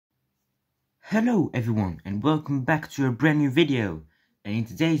Hello everyone and welcome back to a brand new video, and in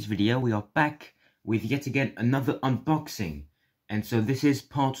today's video we are back with yet again another unboxing, and so this is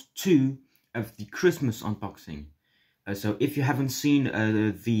part 2 of the Christmas unboxing. So if you haven't seen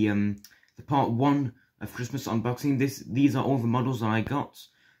the part 1 of Christmas unboxing, these are all the models that I got,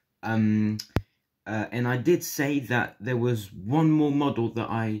 and I did say that there was one more model that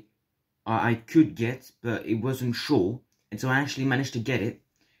I could get, but it wasn't sure, and so I actually managed to get it.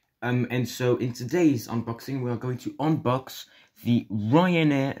 And so in today's unboxing, we are going to unbox the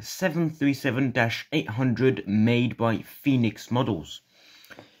Ryanair 737-800 made by Phoenix Models.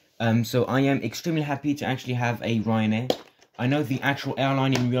 So I am extremely happy to actually have a Ryanair. I know the actual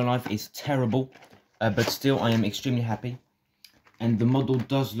airline in real life is terrible, but still I am extremely happy. And the model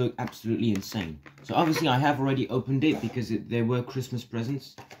does look absolutely insane. So obviously I have already opened it because there were Christmas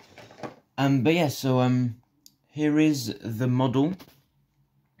presents. But yeah, so here is the model.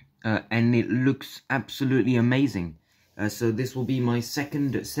 And it looks absolutely amazing. So this will be my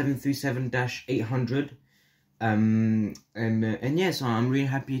second 737-800. And yes, I'm really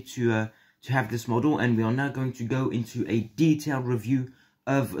happy to have this model, and we are now going to go into a detailed review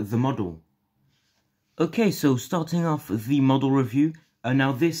of the model. Okay, so starting off the model review.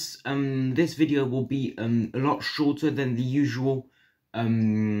 Now this video will be a lot shorter than the usual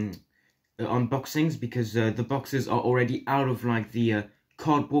unboxings, because the boxes are already out of like the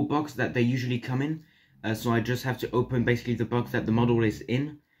cardboard box that they usually come in, so I just have to open basically the box that the model is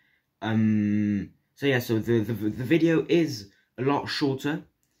in. So yeah, so the video is a lot shorter,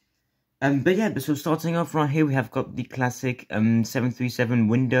 but yeah, so starting off right here, we have got the classic 737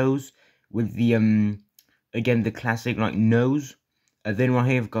 windows with the again the classic like nose. Then right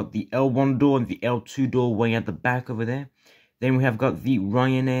here we've got the L1 door and the L2 door way at the back over there. Then we have got the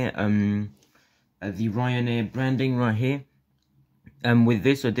Ryanair branding right here. With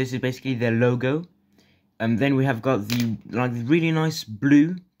this, so this is basically their logo. Then we have got the really nice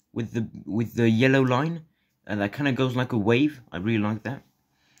blue with the yellow line, and that kind of goes like a wave. I really like that.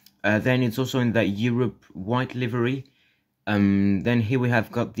 Then it's also in that Europe white livery. Then here we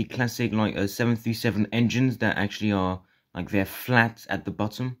have got the classic like 737 engines that actually are like they're flat at the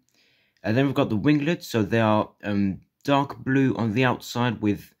bottom. Then we've got the winglets, so they are dark blue on the outside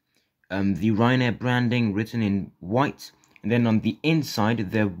with the Ryanair branding written in white. And then on the inside,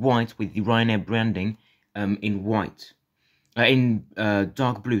 they're white with the Ryanair branding in white.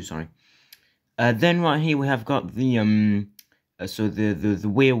 Dark blue, sorry. Then right here we have got the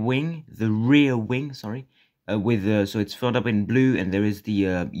rear wing, sorry, with so it's filled up in blue, and there is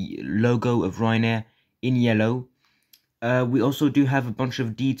the logo of Ryanair in yellow. We also do have a bunch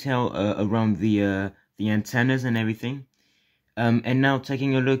of detail around the antennas and everything. And now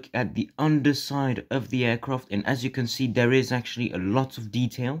taking a look at the underside of the aircraft, and as you can see, there is actually a lot of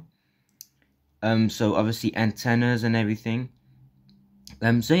detail. So obviously antennas and everything.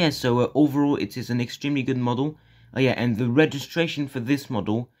 So yeah, so overall it is an extremely good model. Oh yeah, and the registration for this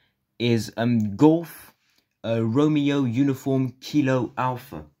model is Golf Romeo Uniform Kilo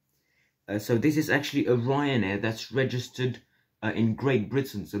Alpha. So this is actually a Ryanair that's registered in Great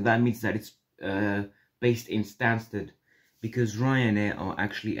Britain. So that means that it's based in Stansted, because Ryanair are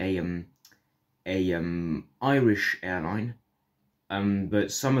actually a Irish airline,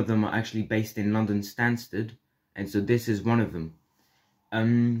 but some of them are actually based in London Stansted, and so this is one of them.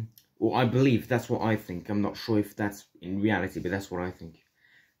 Well, I believe, that's what I think. I'm not sure if that's in reality, but that's what I think.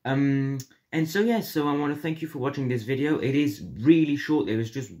 And so yeah, so I want to thank you for watching this video. It is really short. There is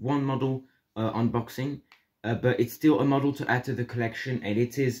just one model unboxing, but it's still a model to add to the collection, and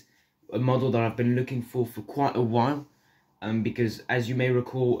it is a model that I've been looking for quite a while. Because as you may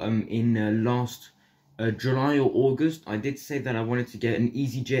recall, in last July or August, I did say that I wanted to get an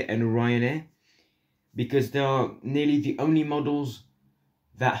EasyJet and a Ryanair, because they are nearly the only models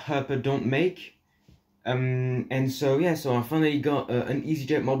that Herpa don't make. And so yeah, so I finally got an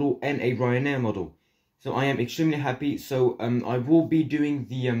EasyJet model and a Ryanair model. So I am extremely happy. So I will be doing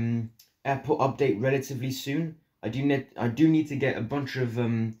the airport update relatively soon. I do need to get a bunch of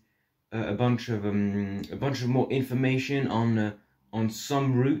more information on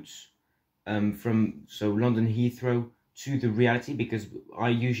some routes from London Heathrow to the reality, because I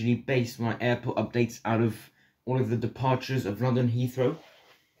usually base my airport updates out of all of the departures of London Heathrow.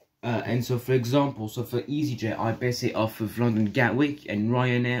 And so for example, so for EasyJet I base it off of London Gatwick, and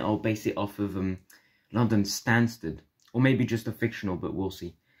Ryanair I'll base it off of London Stansted, or maybe just a fictional, but we'll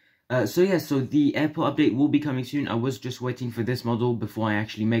see. So yeah, so the airport update will be coming soon. I was just waiting for this model before I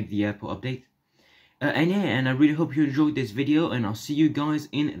actually make the airport update. And yeah, and I really hope you enjoyed this video, and I'll see you guys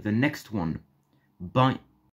in the next one. Bye.